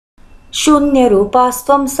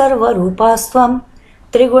शून्यरूपास्त्वं सर्वरूपास्त्वं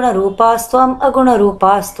त्रिगुणरूपास्त्वं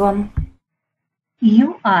अगुणरूपास्त्वं.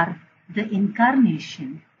 You are the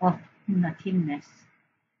incarnation of nothingness,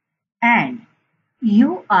 and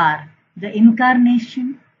you are the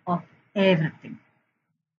incarnation of everything.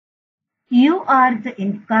 You are the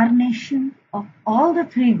incarnation of all the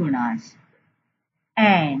three gunas,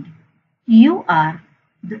 and you are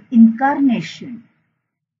the incarnation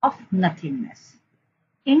of nothingness.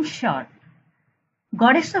 In short,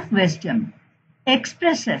 Goddess of Wisdom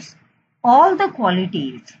expresses all the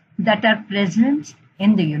qualities that are present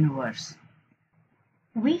in the universe.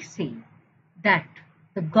 We see that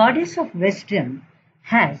the Goddess of Wisdom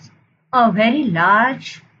has a very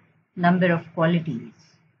large number of qualities.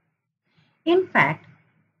 In fact,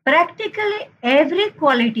 practically every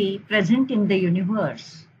quality present in the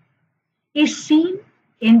universe is seen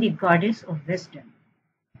in the Goddess of Wisdom.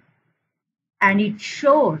 And it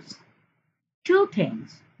shows two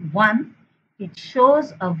things. One, it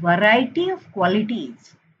shows a variety of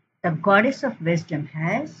qualities the Goddess of Wisdom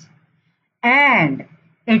has, and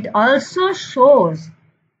it also shows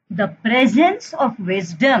the presence of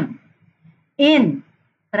wisdom in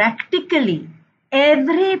practically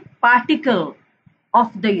every particle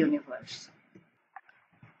of the universe.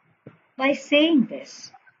 By saying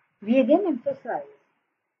this, we again emphasize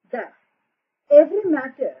that every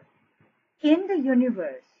matter in the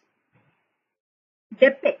universe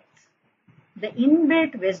depicts the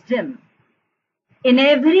inbuilt wisdom in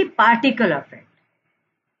every particle of it.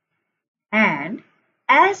 And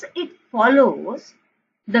as it follows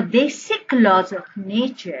the basic laws of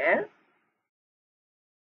nature,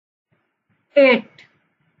 it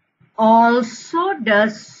also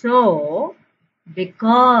does so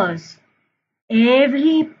because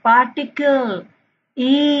every particle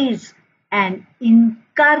is an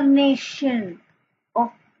incarnation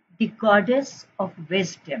of the Goddess of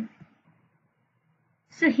Wisdom.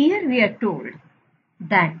 So here we are told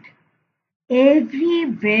that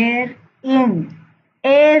everywhere in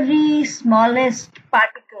every smallest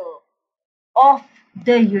particle of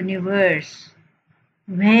the universe,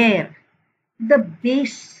 where the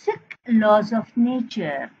basic laws of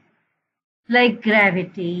nature like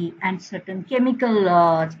gravity and certain chemical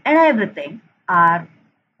laws and everything are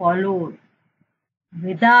followed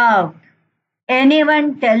without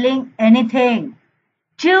anyone telling anything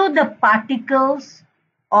to the particles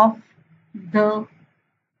of the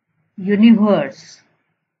universe.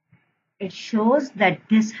 It shows that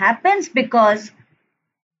this happens because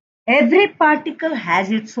every particle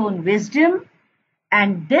has its own wisdom,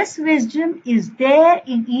 and this wisdom is there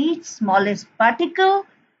in each smallest particle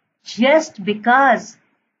just because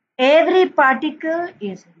every particle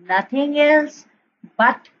is nothing else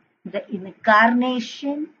but the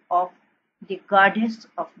incarnation of the Goddess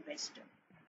of Wisdom.